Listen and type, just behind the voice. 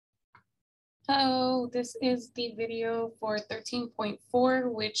Hello, this is the video for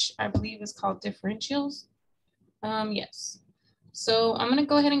 13.4, which I believe is called Differentials. Yes. So I'm gonna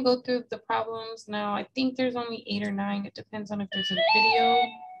go ahead and go through the problems. Now, I think there's only 8 or 9. It depends on if there's a video.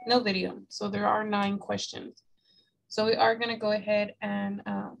 No video. So there are 9 questions. So we are gonna go ahead and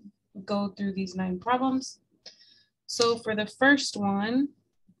go through these 9 problems. So for the first one,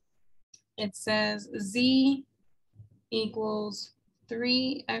 it says Z equals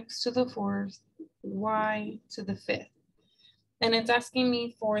 3x to the 4th, y to the 5th. And it's asking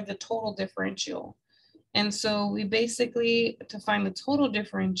me for the total differential. And so we basically, to find the total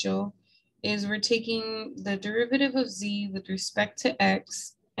differential, is we're taking the derivative of z with respect to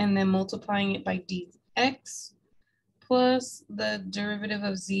x and then multiplying it by dx plus the derivative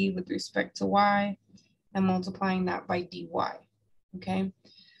of z with respect to y and multiplying that by dy, okay?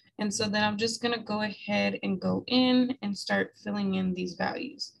 And so then I'm just gonna go ahead and go in and start filling in these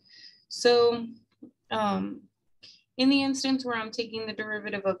values. So in the instance where I'm taking the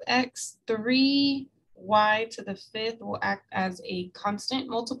derivative of x, 3y to the 5th will act as a constant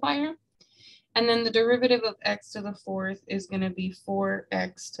multiplier. And then the derivative of x to the 4th is gonna be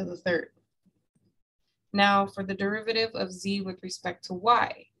 4x to the 3rd. Now for the derivative of z with respect to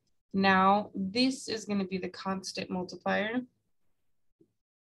y, now this is gonna be the constant multiplier.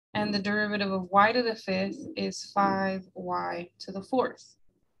 And the derivative of y to the 5th is 5y to the 4th.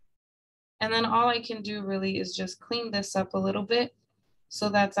 And then all I can do really is just clean this up a little bit. So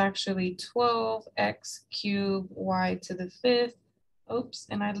that's actually 12x cubed y to the 5th. Oops,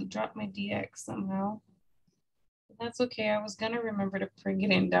 and I dropped my dx somehow. That's okay, I was gonna remember to bring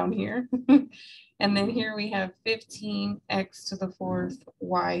it in down here. And then here we have 15x to the 4th,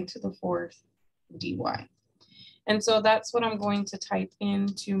 y to the 4th, dy. And so that's what I'm going to type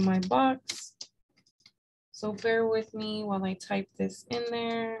into my box. So bear with me while I type this in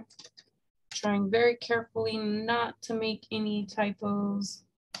there, trying very carefully not to make any typos.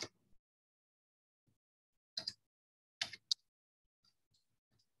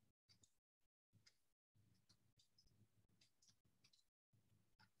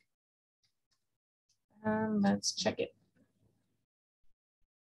 And let's check it.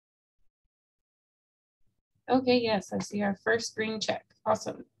 Okay, yes, I see our first green check.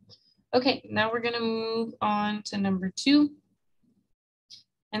 Awesome. Okay, now we're gonna move on to number 2.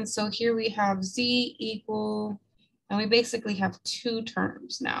 And so here we have z equal, and we basically have 2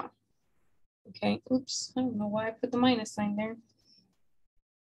 terms now. Okay, oops, I don't know why I put the minus sign there.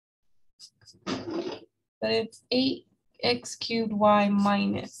 But it's 8x cubed y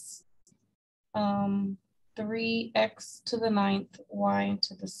minus 3x to the 9th, y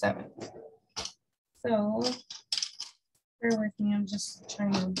to the 7th. So bear with me, I'm just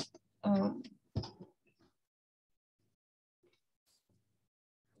trying to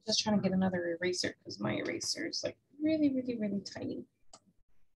get another eraser because my eraser is like really, really, really tiny.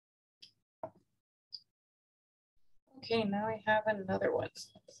 Okay, now I have another one.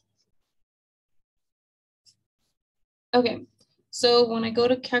 Okay, so when I go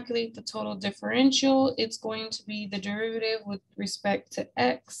to calculate the total differential, it's going to be the derivative with respect to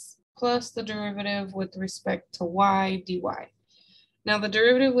x plus the derivative with respect to y dy. Now the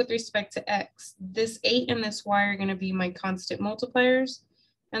derivative with respect to x, this 8 and this y are going to be my constant multipliers.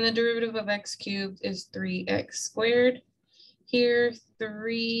 And the derivative of x cubed is 3x squared. Here,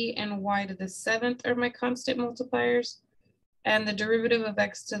 3 and y to the 7th are my constant multipliers. And the derivative of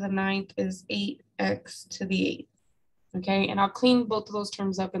x to the 9th is 8x to the 8th. Okay, and I'll clean both of those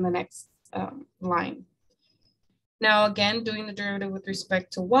terms up in the next line. Now again, doing the derivative with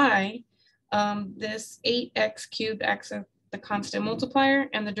respect to y, this 8x cubed acts as the constant multiplier,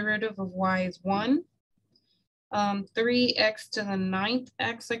 and the derivative of y is 1. 3x to the 9th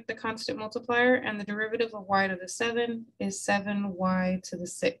acts like the constant multiplier, and the derivative of y to the 7 is 7y to the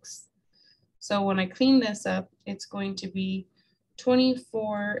 6th. So when I clean this up, it's going to be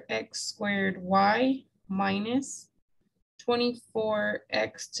 24x squared y minus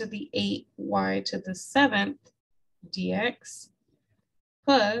 24x to the 8y to the 7th dx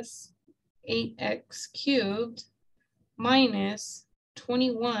plus 8x cubed minus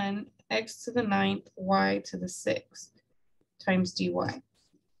 21x to the 9th y to the 6th times dy.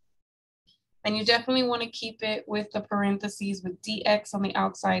 And you definitely want to keep it with the parentheses with dx on the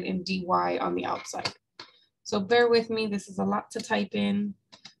outside and dy on the outside. So bear with me, this is a lot to type in.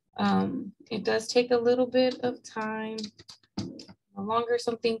 It does take a little bit of time. The longer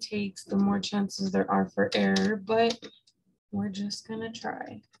something takes, the more chances there are for error, but we're just gonna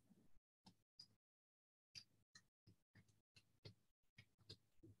try.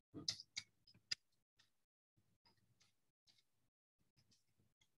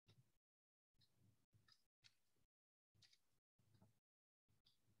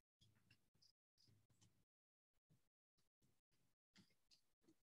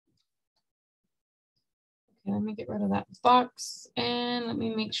 Okay, let me get rid of that box and let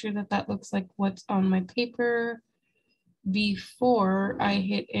me make sure that that looks like what's on my paper before I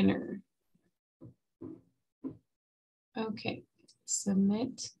hit enter. Okay,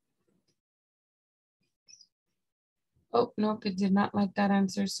 submit. Oh, nope, it did not like that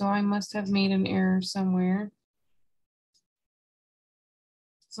answer. So I must have made an error somewhere.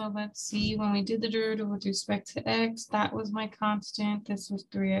 So let's see, when we did the derivative with respect to x, that was my constant. This was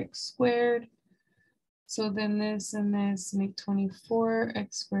 3x squared. So then this and this make 24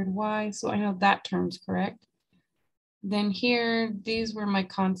 x squared y. So I know that term's correct. Then here, these were my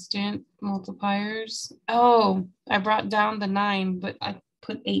constant multipliers. Oh, I brought down the 9, but I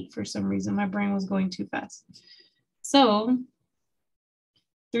put 8 for some reason. My brain was going too fast. So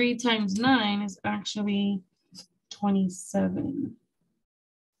 3 times 9 is actually 27.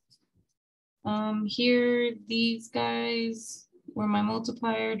 Here, these guys were my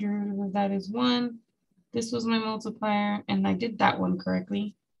multiplier. Derivative of that is 1. This was my multiplier, and I did that one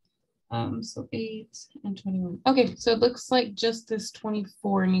correctly. So 8 and 21. Okay, so it looks like just this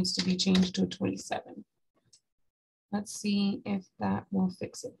 24 needs to be changed to a 27. Let's see if that will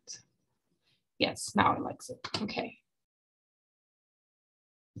fix it. Yes, now it likes it. Okay.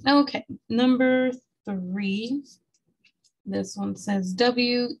 Okay, number 3. This one says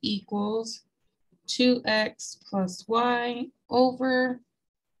W equals 2x plus y over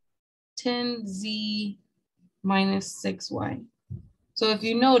 10z minus 6y. So if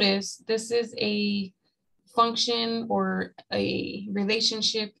you notice, this is a function or a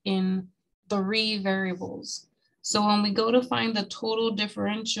relationship in 3 variables. So when we go to find the total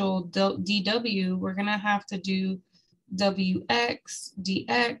differential dw, we're going to have to do wx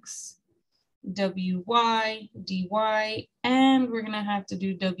dx, wy dy, and we're going to have to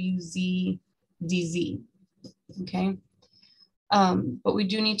do wz dz. Okay. But we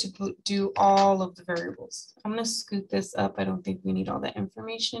do need to do all of the variables. I'm going to scoot this up. I don't think we need all that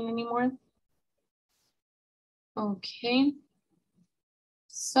information anymore. Okay.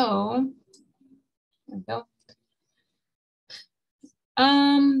 So, there we go.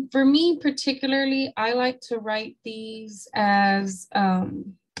 For me particularly, I like to write these as,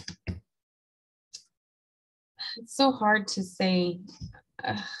 it's so hard to say.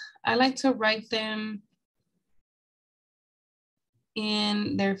 I like to write them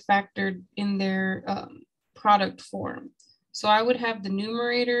in their product form. So I would have the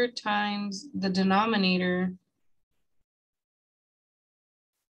numerator times the denominator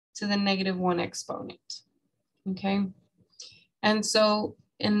to the -1 exponent. Okay. And so,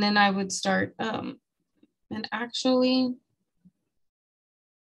 and then I would start, and actually,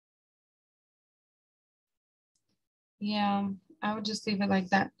 yeah, I would just leave it like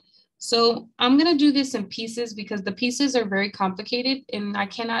that. So I'm going to do this in pieces because the pieces are very complicated and I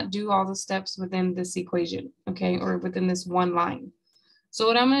cannot do all the steps within this equation, okay, or within this one line. So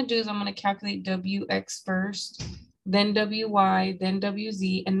what I'm going to do is I'm going to calculate Wx first, then Wy, then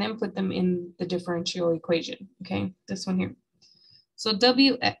Wz, and then put them in the differential equation, okay, this one here. So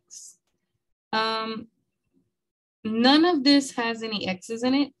Wx, none of this has any x's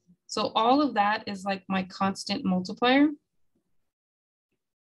in it. So all of that is like my constant multiplier.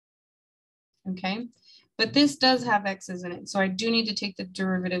 Okay, but this does have x's in it. So I do need to take the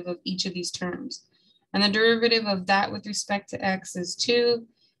derivative of each of these terms. And the derivative of that with respect to x is 2.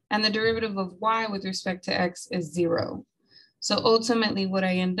 And the derivative of y with respect to x is 0. So ultimately what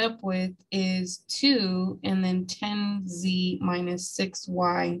I end up with is 2 and then 10z minus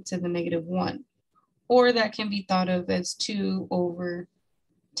 6y to the -1. Or that can be thought of as 2 over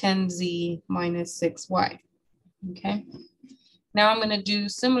 10z minus 6y. Okay. Now I'm going to do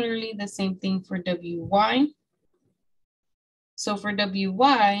similarly the same thing for wy. So for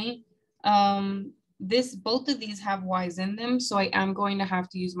wy, both of these have y's in them, so I am going to have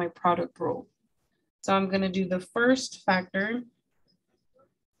to use my product rule. So I'm going to do the first factor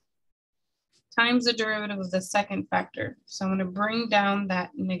times the derivative of the second factor. So I'm going to bring down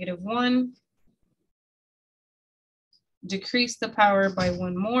that -1, decrease the power by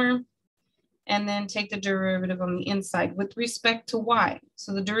 1 more, and then take the derivative on the inside with respect to y.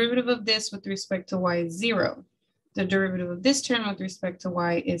 So the derivative of this with respect to y is 0. The derivative of this term with respect to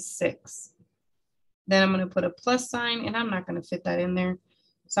y is 6. Then I'm going to put a plus sign, and I'm not going to fit that in there.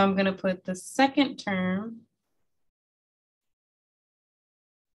 So I'm going to put the second term,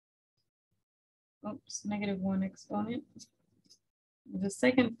 oops, -1 exponent, the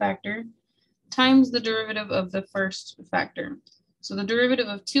second factor times the derivative of the first factor. So the derivative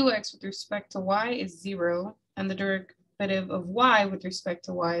of 2x with respect to y is 0, and the derivative of y with respect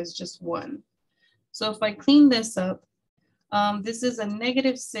to y is just 1. So if I clean this up, This is a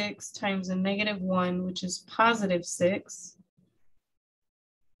 -6 times a -1, which is +6.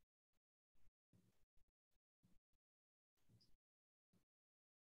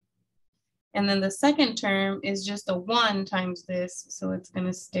 And then the second term is just a 1 times this, so it's going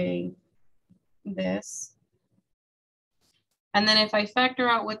to stay this. And then if I factor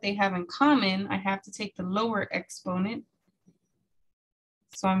out what they have in common, I have to take the lower exponent.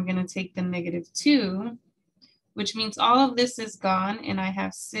 So I'm going to take the -2, which means all of this is gone, and I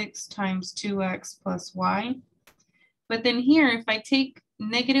have 6 times 2x plus y. But then here, if I take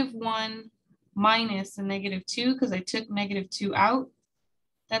 -1 minus the -2, because I took -2 out,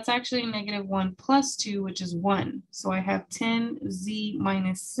 that's actually -1 plus 2, which is 1. So I have 10z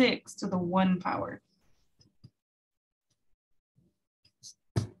minus 6 to the 1 power.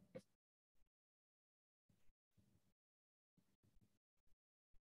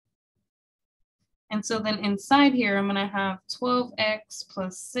 And so then inside here, I'm going to have 12x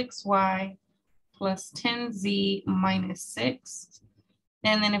plus 6y plus 10z minus 6.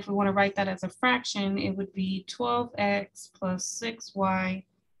 And then if we want to write that as a fraction, it would be 12x plus 6y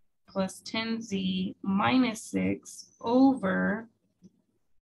plus 10z minus 6 over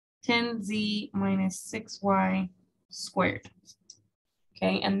 10z minus 6y squared.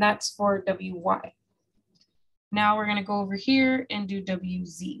 Okay, and that's for wy. Now we're going to go over here and do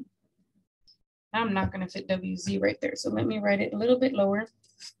wz. I'm not going to fit wz right there, so let me write it a little bit lower.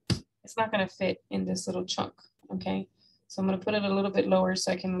 It's not going to fit in this little chunk, okay? So I'm going to put it a little bit lower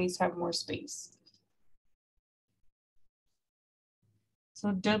so I can at least have more space.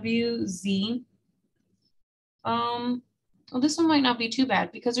 So wz, well, this one might not be too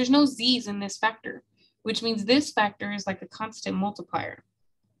bad because there's no z's in this factor, which means this factor is like a constant multiplier.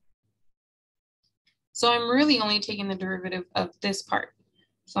 So I'm really only taking the derivative of this part.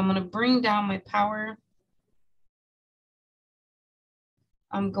 So I'm going to bring down my power.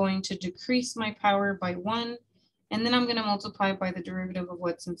 I'm going to decrease my power by 1, and then I'm going to multiply by the derivative of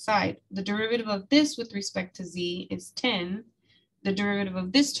what's inside. The derivative of this with respect to z is 10. The derivative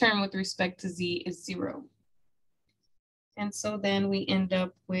of this term with respect to z is 0. And so then we end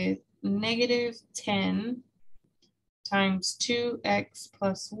up with -10 times 2x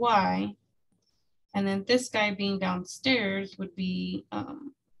plus y. And then this guy being downstairs would be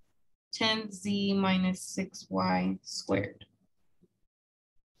 10z minus 6y squared.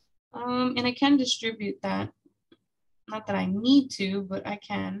 And I can distribute that. Not that I need to, but I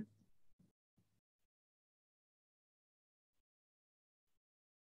can.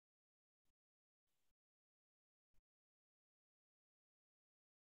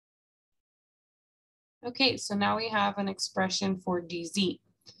 Okay, so now we have an expression for dz.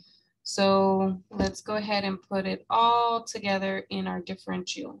 So let's go ahead and put it all together in our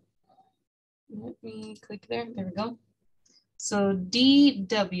differential. Let me click there. There we go. So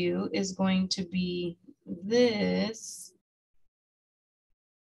dw is going to be this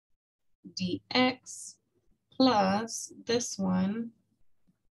dx plus this one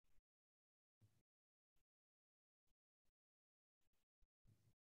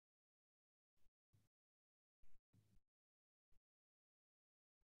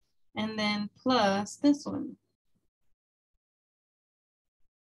and then plus this one.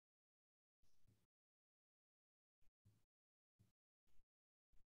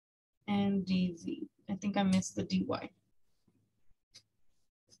 And dz. I think I missed the dy.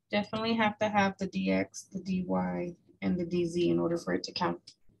 Definitely have to have the dx, the dy, and the dz in order for it to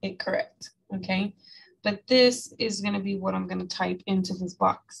count it correct, okay? But this is gonna be what I'm gonna type into this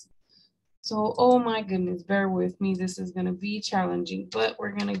box. So, oh my goodness, bear with me. This is gonna be challenging, but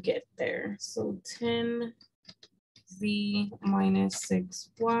we're gonna get there. So 10z minus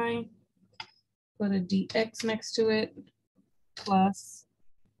 6y, put a dx next to it, plus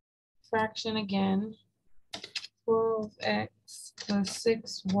fraction again, 12x plus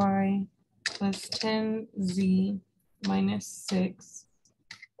 6y plus 10z minus 6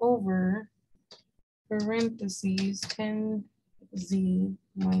 over parentheses 10z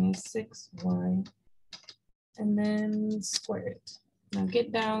minus 6y, and then square it. Now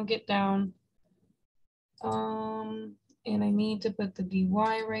get down. And I need to put the dy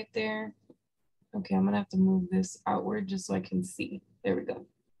right there. Okay, I'm gonna have to move this outward just so I can see. There we go.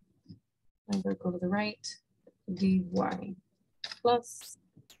 I'm gonna go to the right, dy plus,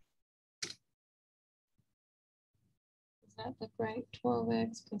 does that look right?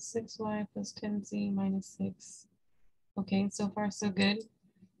 12x plus 6y plus 10z minus 6. Okay, so far so good.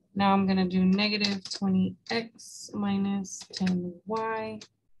 Now I'm gonna do -20x minus 10y.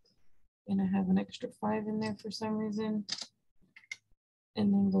 And I have an extra 5 in there for some reason.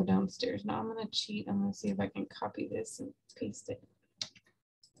 and then go downstairs. Now I'm gonna cheat. I'm gonna see if I can copy this and paste it.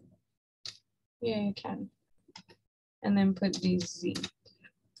 Yeah, you can. And then put DZ.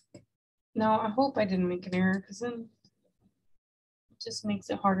 Now I hope I didn't make an error because then it just makes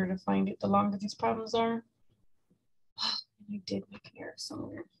it harder to find it the longer these problems are. I did make an error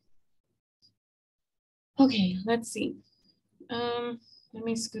somewhere. Okay, let's see. Let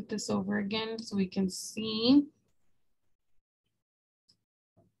me scoot this over again so we can see.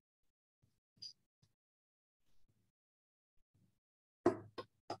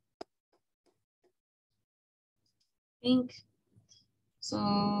 Think.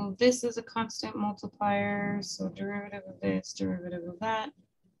 So this is a constant multiplier. So derivative of this, derivative of that.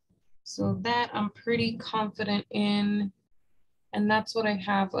 So that I'm pretty confident in. And that's what I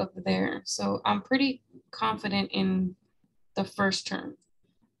have up there. So I'm pretty confident in the first term.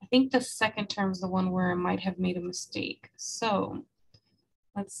 I think the second term is the one where I might have made a mistake. So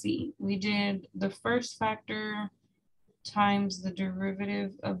let's see. We did the first factor times the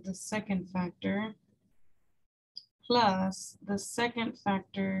derivative of the second factor plus the second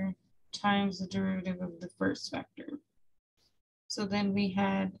factor times the derivative of the first factor. So then we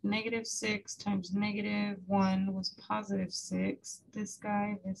had -6 times -1 was +6. This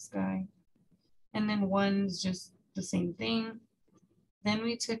guy, and then 1's just the same thing. Then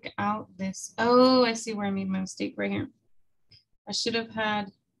we took out this. Oh, I see where I made my mistake right here. I should have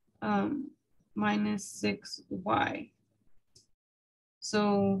had -6y.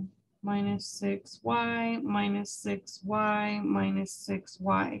 So -6y, -6y,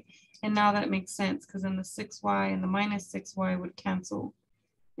 -6y. And now that makes sense because then the 6y and the -6y would cancel.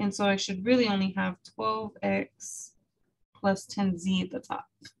 And so I should really only have 12x plus 10z at the top.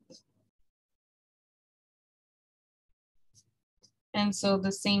 And so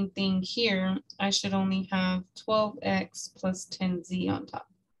the same thing here, I should only have 12x plus 10z on top.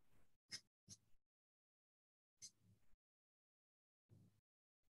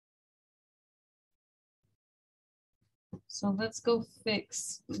 So let's go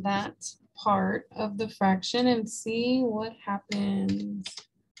fix that part of the fraction and see what happens.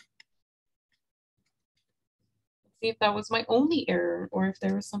 See if that was my only error or if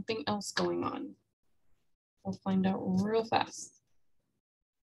there was something else going on. I'll find out real fast.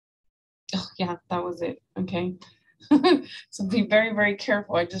 Oh yeah, that was it. Okay. So be very, very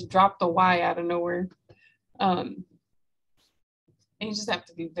careful. I just dropped the y out of nowhere. And you just have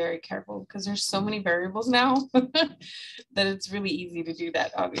to be very careful because there's so many variables now that it's really easy to do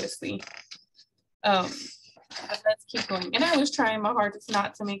that, obviously. But let's keep going. And I was trying my hardest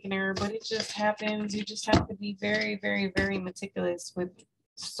not to make an error, but it just happens. You just have to be very, very, very meticulous with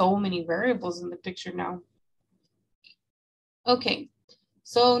so many variables in the picture now. Okay,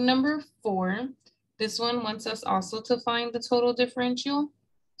 so number 4, this one wants us also to find the total differential.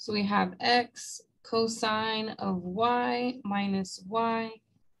 So we have x cosine of y minus y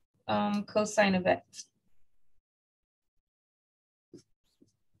cosine of x.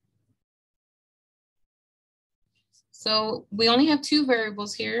 So we only have 2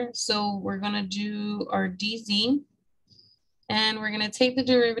 variables here. So we're going to do our dz. And we're going to take the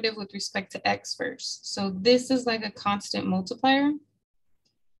derivative with respect to x first. So this is like a constant multiplier.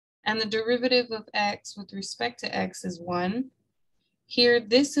 And the derivative of x with respect to x is 1. Here,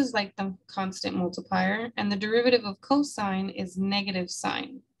 this is like the constant multiplier. And the derivative of cosine is negative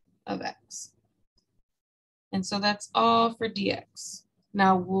sine of x. And so that's all for dx.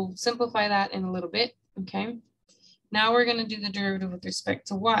 Now we'll simplify that in a little bit, okay? Now we're going to do the derivative with respect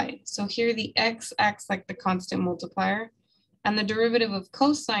to y. So here the x acts like the constant multiplier, and the derivative of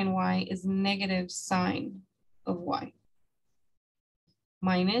cosine y is negative sine of y.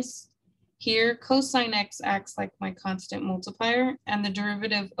 Minus, here cosine x acts like my constant multiplier, and the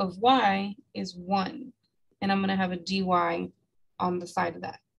derivative of y is 1. And I'm going to have a dy on the side of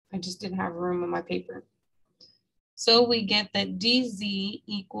that. I just didn't have room on my paper. So we get that dz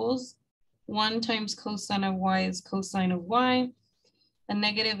equals 1 times cosine of y is cosine of y. A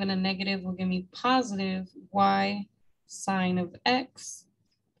negative and a negative will give me positive y sine of x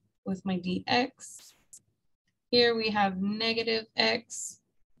with my dx. Here we have negative x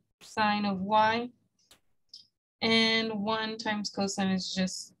sine of y. And 1 times cosine is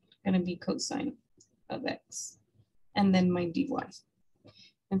just going to be cosine of x. And then my dy.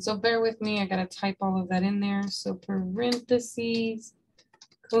 And so bear with me, I got to type all of that in there. So parentheses,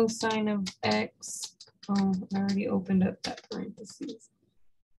 cosine of x. Oh, I already opened up that parentheses.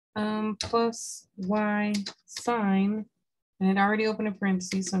 Plus y sine, and it already opened a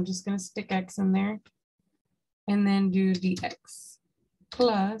parentheses, so I'm just going to stick x in there. And then do dx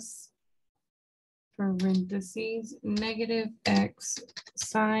plus parentheses, negative x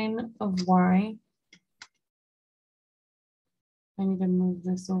sine of y. I need to move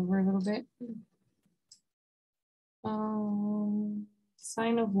this over a little bit.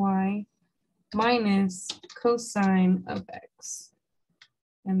 Sine of y minus cosine of x,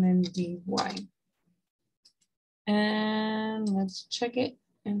 and then dy. And let's check it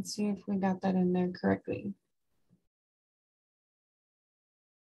and see if we got that in there correctly.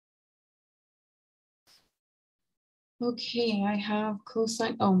 Okay, I have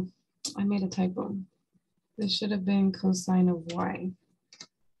cosine. Oh, I made a typo. This should have been cosine of y.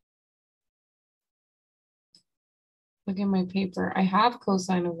 Look at my paper. I have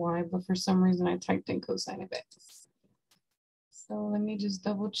cosine of y, but for some reason I typed in cosine of x. So let me just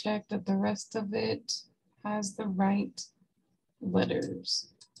double check that the rest of it has the right letters.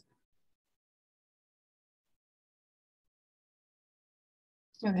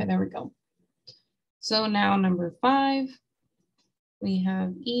 Okay, there we go. So now number 5, we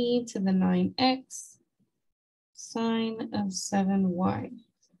have e to the 9x sine of 7y.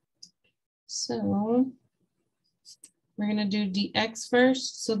 So we're going to do dx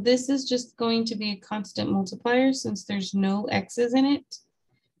first. So this is just going to be a constant multiplier since there's no x's in it.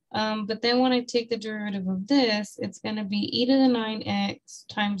 But then when I take the derivative of this, it's going to be e to the 9x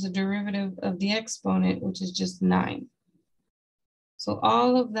times the derivative of the exponent, which is just 9. So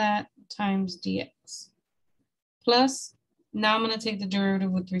all of that times dx. Plus, now I'm going to take the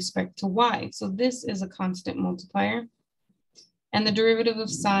derivative with respect to y. So this is a constant multiplier. And the derivative of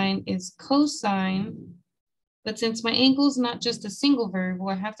sine is cosine. But since my angle is not just a single variable,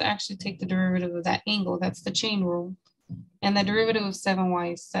 I have to actually take the derivative of that angle. That's the chain rule. And the derivative of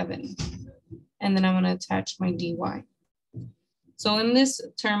 7y is 7. And then I'm going to attach my dy. So in this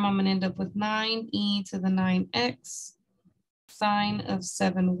term, I'm going to end up with 9e to the 9x sine of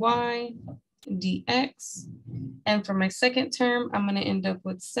 7y dx. And for my second term, I'm going to end up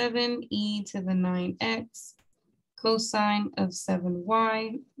with 7e to the 9x cosine of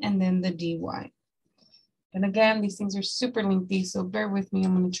 7y, and then the dy. And again, these things are super lengthy, so bear with me.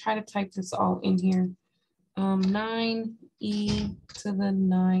 I'm going to try to type this all in here. 9e to the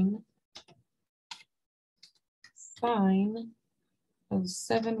 9 sine of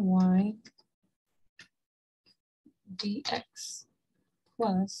 7y dx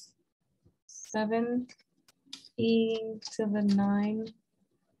plus 7e to the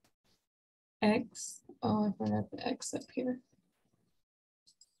 9x. Oh, I forgot the x up here.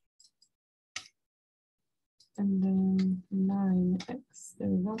 And then 9x, there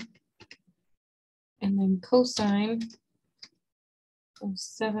we go. And then cosine of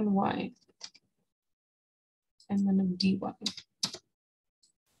 7y, and then of dy.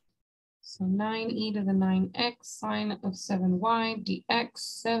 So 9e to the 9x sine of 7y dx,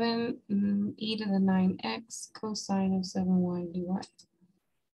 7e to the 9x cosine of 7y dy.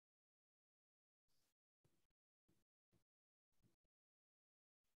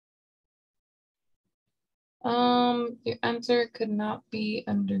 Your answer could not be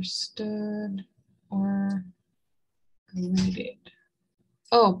understood or graded.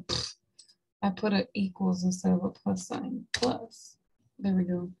 Oh, I put an equals instead of a plus sign. Plus. There we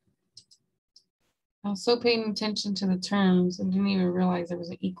go. I was so paying attention to the terms and didn't even realize there was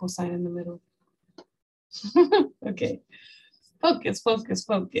an equal sign in the middle. Okay. Focus, focus,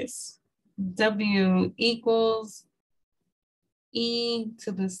 focus. W equals e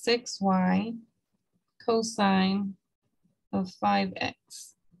to the 6y cosine of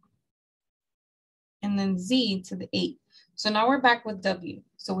 5x. And then z to the 8. So now we're back with w.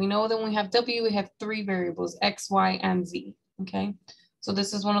 So we know that when we have w, we have 3 variables, x, y, and z. Okay. So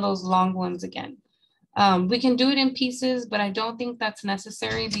this is one of those long ones again. We can do it in pieces, but I don't think that's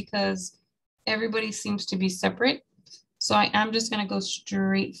necessary because everybody seems to be separate. So I am just going to go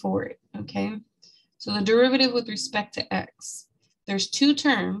straight for it. Okay. So the derivative with respect to x, there's 2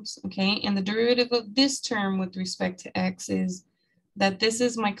 terms. Okay. And the derivative of this term with respect to x is that this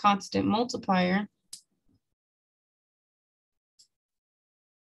is my constant multiplier.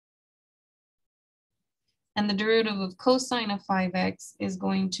 And the derivative of cosine of 5x is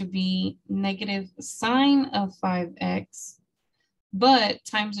going to be negative sine of 5x, but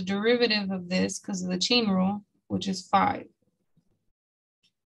times the derivative of this because of the chain rule, which is 5.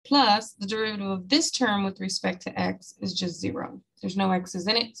 Plus the derivative of this term with respect to x is just 0. There's no x's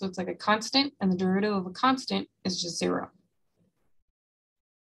in it, so it's like a constant, and the derivative of a constant is just 0.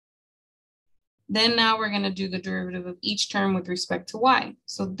 Then now we're going to do the derivative of each term with respect to y.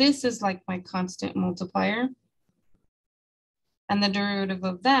 So this is like my constant multiplier. And the derivative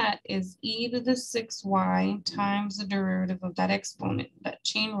of that is e to the 6y times the derivative of that exponent, that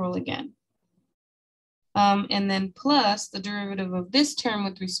chain rule again. And then plus the derivative of this term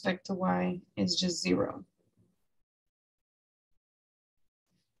with respect to y is just 0.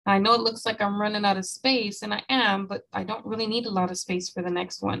 I know it looks like I'm running out of space, and I am, but I don't really need a lot of space for the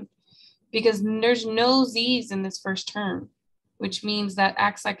next one because there's no z's in this first term, which means that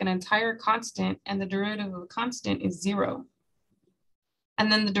acts like an entire constant, and the derivative of a constant is 0.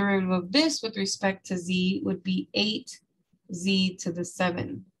 And then the derivative of this with respect to z would be 8z to the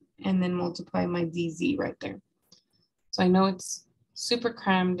 7, and then multiply my dz right there. So I know it's super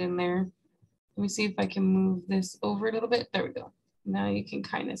crammed in there. Let me see if I can move this over a little bit. There we go. Now you can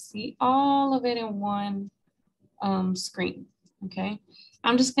kind of see all of it in one screen, okay?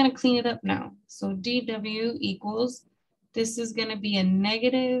 I'm just gonna clean it up now. So dw equals, this is gonna be a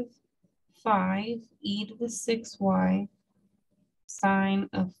negative 5 e to the 6y sine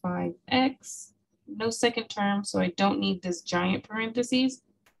of 5x. No second term, so I don't need this giant parentheses.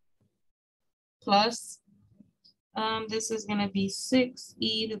 Plus, this is gonna be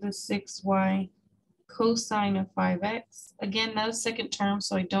 6e to the 6y cosine of 5x. Again, not a second term,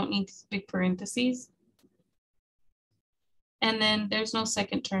 so I don't need these big parentheses. And then there's no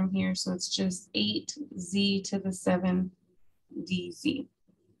second term here, so it's just 8z to the 7 dz.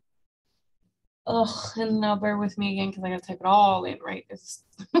 Oh, and now bear with me again because I gotta type it all in, right? It's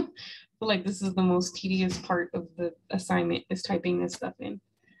I feel like this is the most tedious part of the assignment, is typing this stuff in.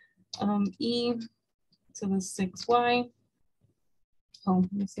 E to the 6y. Oh,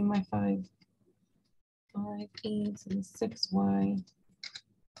 missing my 5. 5e to the 6y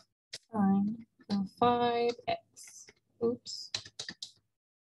sine of 5x. Oops.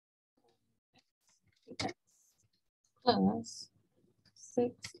 X plus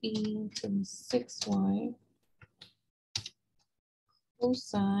 6e to the 6y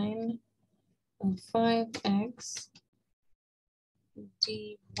cosine of 5x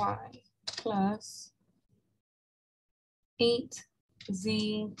dy plus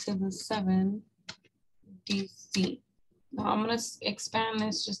 8z to the 7 dc. Now I'm going to expand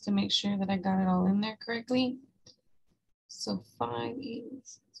this just to make sure that I got it all in there correctly. So 5e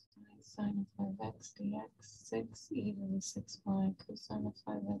sine of 5x dx, 6e to the 6y cosine of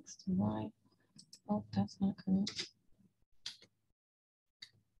 5x dy. Oh, that's not correct.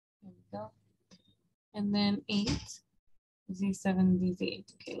 There we go. And then 8z7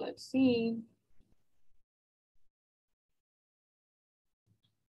 dz. Okay, let's see.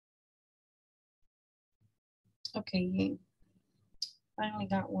 Okay, yay. Finally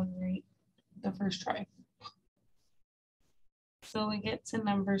got one right the first try. So we get to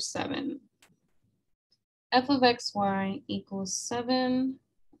number 7. F of xy equals 7x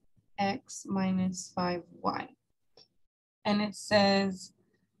minus 5y. And it says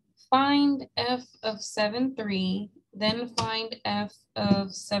find f of 7.3, then find f of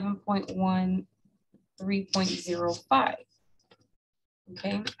 7.1, 3.05.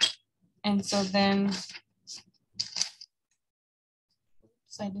 Okay, and so then, oops,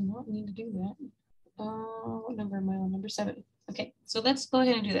 I did not mean to do that. What number am I on? Number 7. Okay, so let's go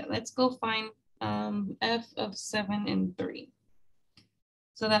ahead and do that. Let's go find f of 7 and 3.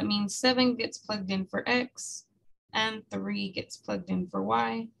 So that means 7 gets plugged in for x and 3 gets plugged in for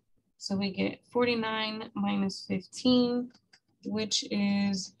y. So we get 49 minus 15, which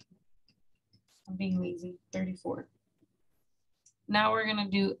is, I'm being lazy, 34. Now we're gonna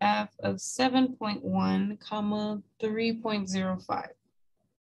do f of 7.1 comma 3.05.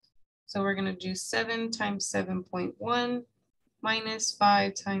 So we're gonna do 7 times 7.1 minus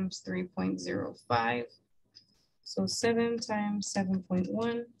 5 times 3.05. So 7 times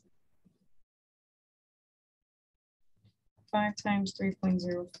 7.1, 5 times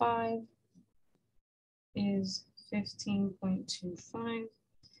 3.05 is 15.25.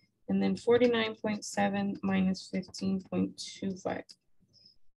 And then 49.7 minus 15.25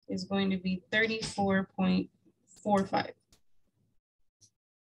 is going to be 34.45.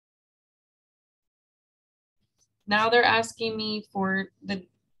 Now they're asking me for the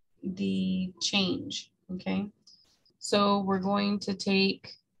change, okay? So we're going to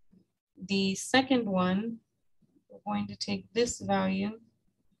take the second one, we're going to take this value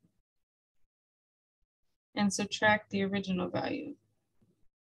and subtract the original value,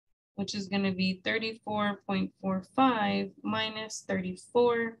 which is going to be 34.45 minus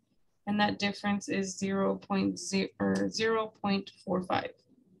 34, and that difference is 0.45.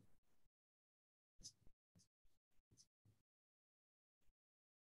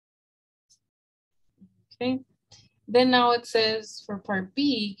 Okay, then now it says for part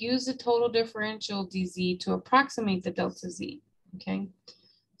B, use the total differential dz to approximate the delta z. Okay,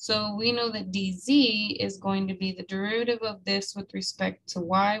 So we know that dz is going to be the derivative of this with respect to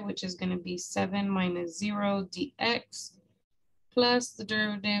y, which is going to be 7 minus 0 dx, plus the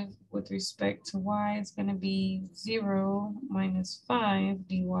derivative with respect to y is going to be 0 minus 5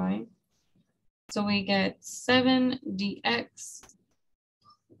 dy. So we get 7 dx,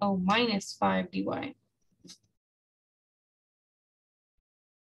 minus 5 dy.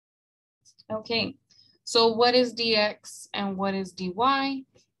 Okay, so what is dx and what is dy?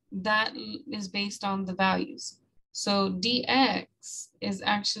 That is based on the values. So dx is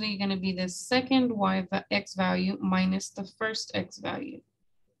actually going to be the second x value minus the first x value,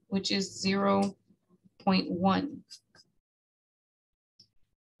 which is 0.1.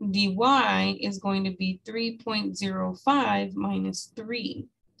 dy is going to be 3.05 minus 3,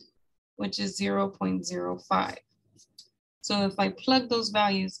 which is 0.05. So if I plug those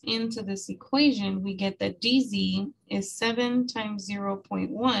values into this equation, we get that dz is 7 times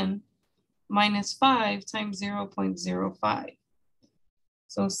 0.1 minus 5 times 0.05.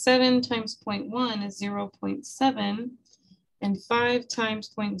 So 7 times 0.1 is 0.7, and 5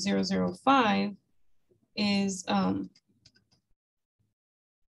 times 0.005 is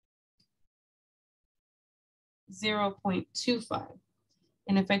 0.25.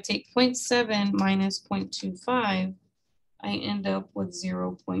 And if I take 0.7 minus 0.25, I end up with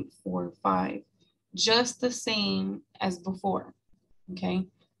 0.45, just the same as before, okay?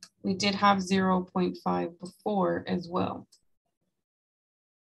 We did have 0.5 before as well.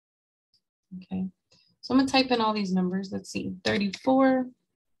 Okay, so I'm gonna type in all these numbers. Let's see, 34,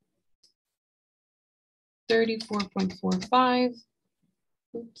 34.45.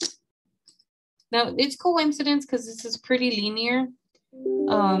 Oops. Now it's coincidence because this is pretty linear,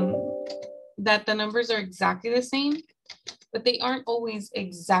 that the numbers are exactly the same, but they aren't always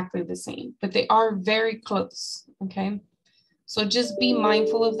exactly the same, but they are very close, okay? So just be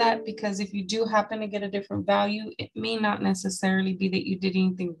mindful of that, because if you do happen to get a different value, it may not necessarily be that you did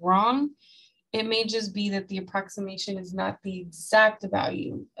anything wrong. It may just be that the approximation is not the exact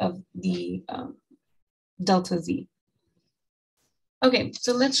value of the delta z. Okay,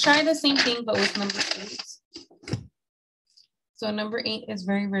 so let's try the same thing, but with number 8. So number 8 is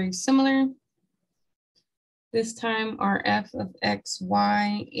very, very similar. This time our f of x,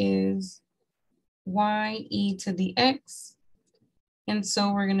 y is y e to the x. And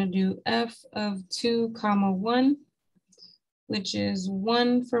so we're gonna do f of 2 comma 1, which is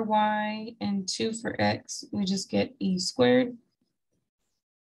 1 for y and 2 for x. We just get e squared.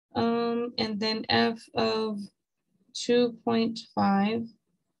 And then f of 2.5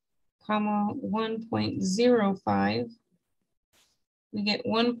 comma 1.05. We get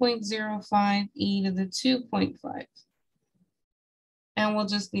 1.05 e to the 2.5. And we'll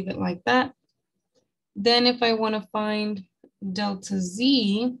just leave it like that. Then if I want to find delta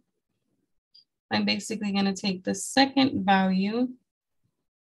z, I'm basically going to take the second value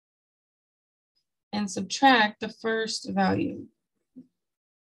and subtract the first value.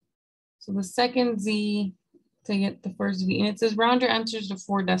 So the second z to get the first v. And it says round your answers to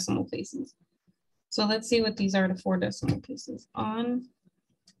 4 decimal places. So let's see what these are to 4 decimal places. On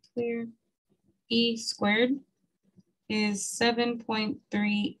clear, e squared is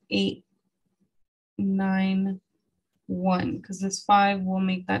 7.3891, because this 5 will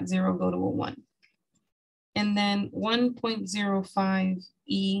make that 0 go to a 1. And then 1.05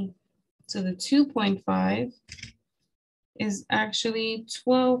 e to the 2.5 is actually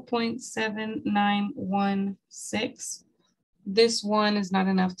 12.7916. This 1 is not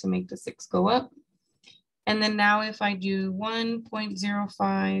enough to make the 6 go up. And then now if I do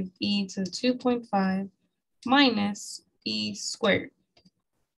 1.05 e to the 2.5 minus e squared,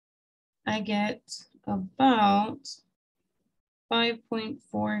 I get about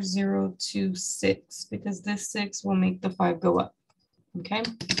 5.4026, because this 6 will make the 5 go up, okay?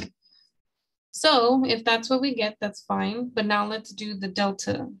 So if that's what we get, that's fine. But now let's do the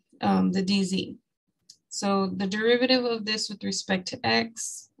delta, the dz. So the derivative of this with respect to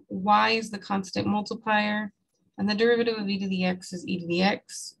x, y is the constant multiplier, and the derivative of e to the x is e to the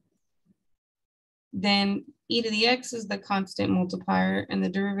x. Then e to the x is the constant multiplier, and the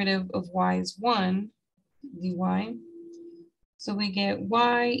derivative of y is 1 dy. So we get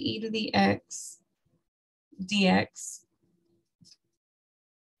y e to the x dx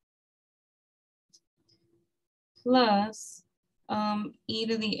plus e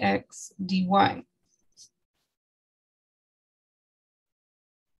to the x dy.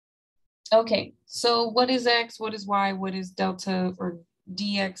 Okay, so what is x, what is y, what is delta or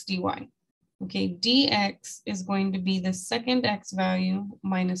dx dy? Okay, dx is going to be the second x value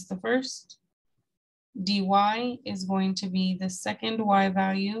minus the first. dy is going to be the second y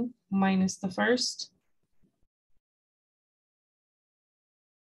value minus the first.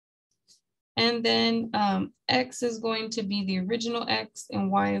 And then x is going to be the original x and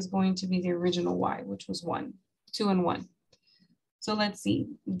y is going to be the original y, which was 1, 2 and 1. So let's see,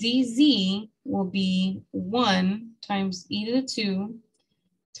 dz will be 1 times e to the 2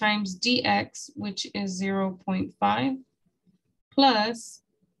 times dx, which is 0.5, plus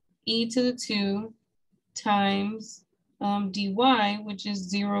e to the 2 times dy, which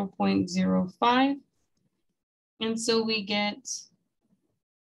is 0.05. And so we get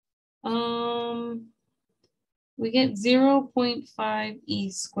 0.5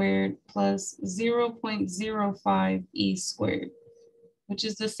 e squared plus 0.05 e squared, which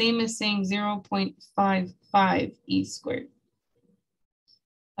is the same as saying 0.55 e squared.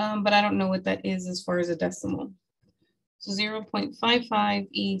 But I don't know what that is as far as a decimal. So 0.55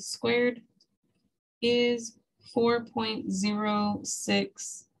 e squared is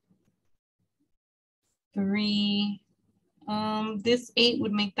 4.063. This 8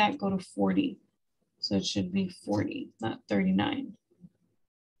 would make that go to 40. So it should be 40, not 39.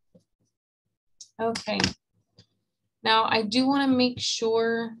 Okay. Now I do want to make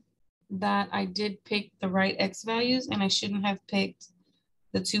sure that I did pick the right x values and I shouldn't have picked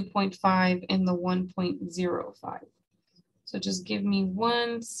the 2.5 and the 1.05. So just give me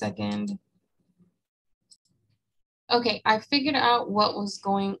 1 second. Okay, I figured out what was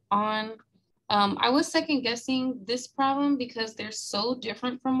going on. I was second guessing this problem because they're so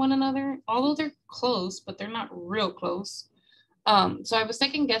different from one another, although they're close, but they're not real close. So I was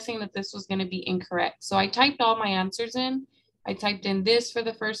second guessing that this was going to be incorrect. So I typed all my answers in. I typed in this for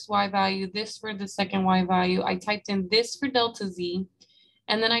the first y value, this for the second y value. I typed in this for delta z,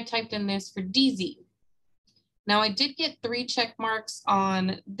 and then I typed in this for dz. Now I did get 3 check marks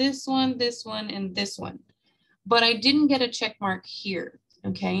on this one, and this one, but I didn't get a check mark here,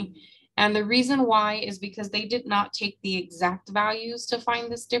 okay? And the reason why is because they did not take the exact values to find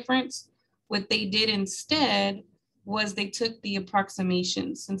this difference. What they did instead was they took the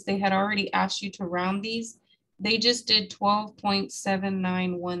approximations. Since they had already asked you to round these, they just did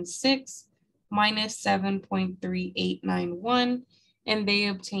 12.7916 minus 7.3891, and they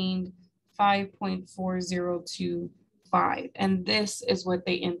obtained 5.4025. And this is what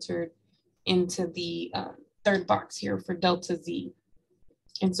they entered into the third box here for delta z.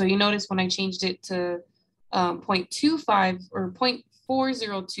 And so you notice when I changed it to 0.25 or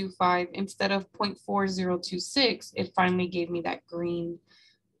 0.4025 instead of 0.4026, it finally gave me that green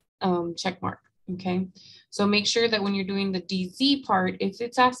check mark. Okay, so make sure that when you're doing the DZ part, if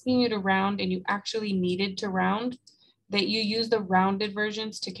it's asking you to round and you actually needed to round, that you use the rounded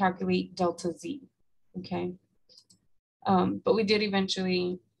versions to calculate delta Z. Okay, but we did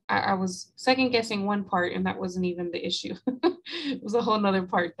eventually. I was second guessing one part and that wasn't even the issue. It was a whole nother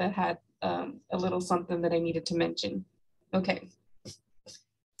part that had a little something that I needed to mention. Okay,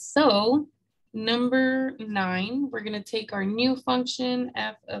 so number 9, we're gonna take our new function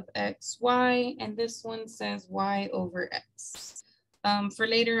f of x, y, and this one says y over x. For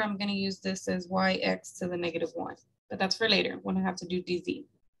later, I'm gonna use this as yx to the -1, but that's for later when I have to do dz.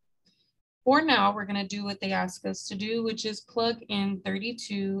 For now, we're going to do what they ask us to do, which is plug in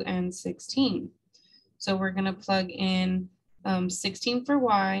 32 and 16. So we're going to plug in 16 for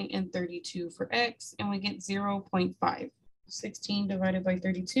y and 32 for x, and we get 0.5. 16 divided by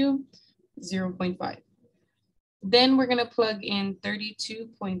 32, 0.5. Then we're going to plug in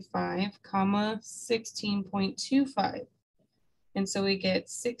 32.5, comma 16.25. And so we get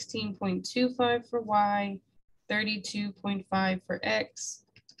 16.25 for y, 32.5 for x.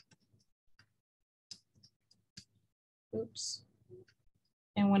 Oops.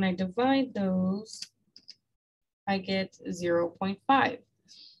 And when I divide those, I get 0.5.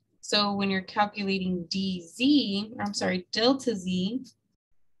 So when you're calculating delta z,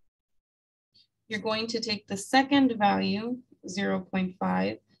 you're going to take the second value,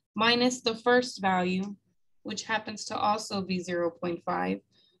 0.5, minus the first value, which happens to also be 0.5.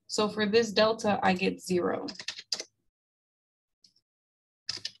 So for this delta, I get 0.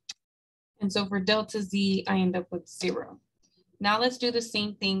 And so for delta z, I end up with 0. Now let's do the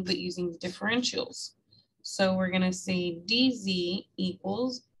same thing, but using differentials. So we're going to say dz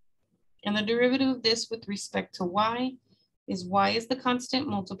equals, and the derivative of this with respect to y is the constant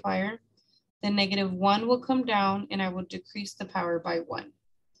multiplier. The -1 will come down, and I will decrease the power by 1.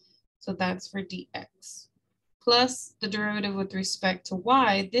 So that's for dx. Plus the derivative with respect to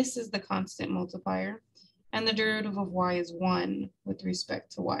y, this is the constant multiplier, and the derivative of y is 1 with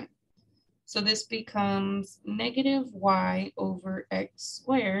respect to y. So this becomes -y over x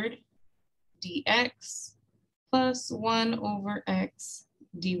squared dx plus 1 over x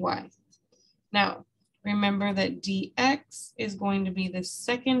dy. Now, remember that dx is going to be the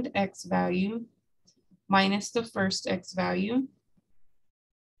second x value minus the first x value.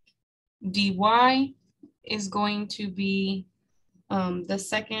 dy is going to be the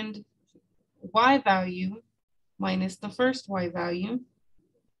second y value minus the first y value.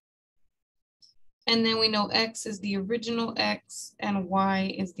 And then we know x is the original x and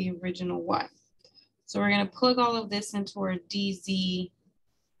y is the original y. So we're going to plug all of this into our dz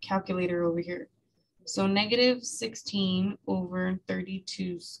calculator over here. So negative 16 over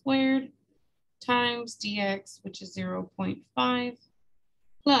 32 squared times dx, which is 0.5,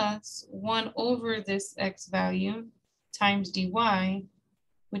 plus 1 over this x value times dy,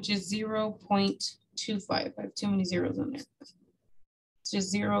 which is 0.25. I have too many zeros in there. It's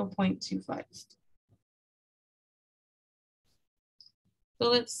just 0.25. So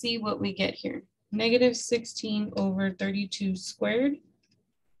let's see what we get here. Negative 16 over 32 squared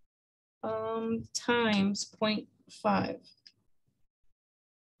times 0.5.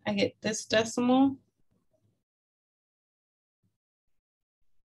 I get this decimal.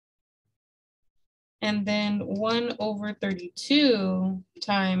 And then 1 over 32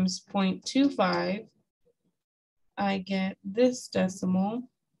 times 0.25, I get this decimal.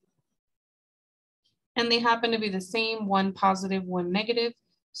 And they happen to be the same, one positive, one negative.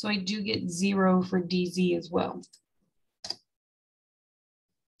 So I do get 0 for dz as well.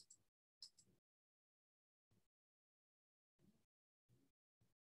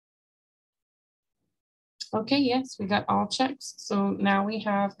 Okay, yes, we got all checks. So now we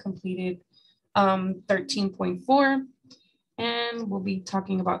have completed 13.4, and we'll be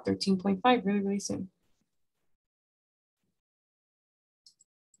talking about 13.5 really, really soon.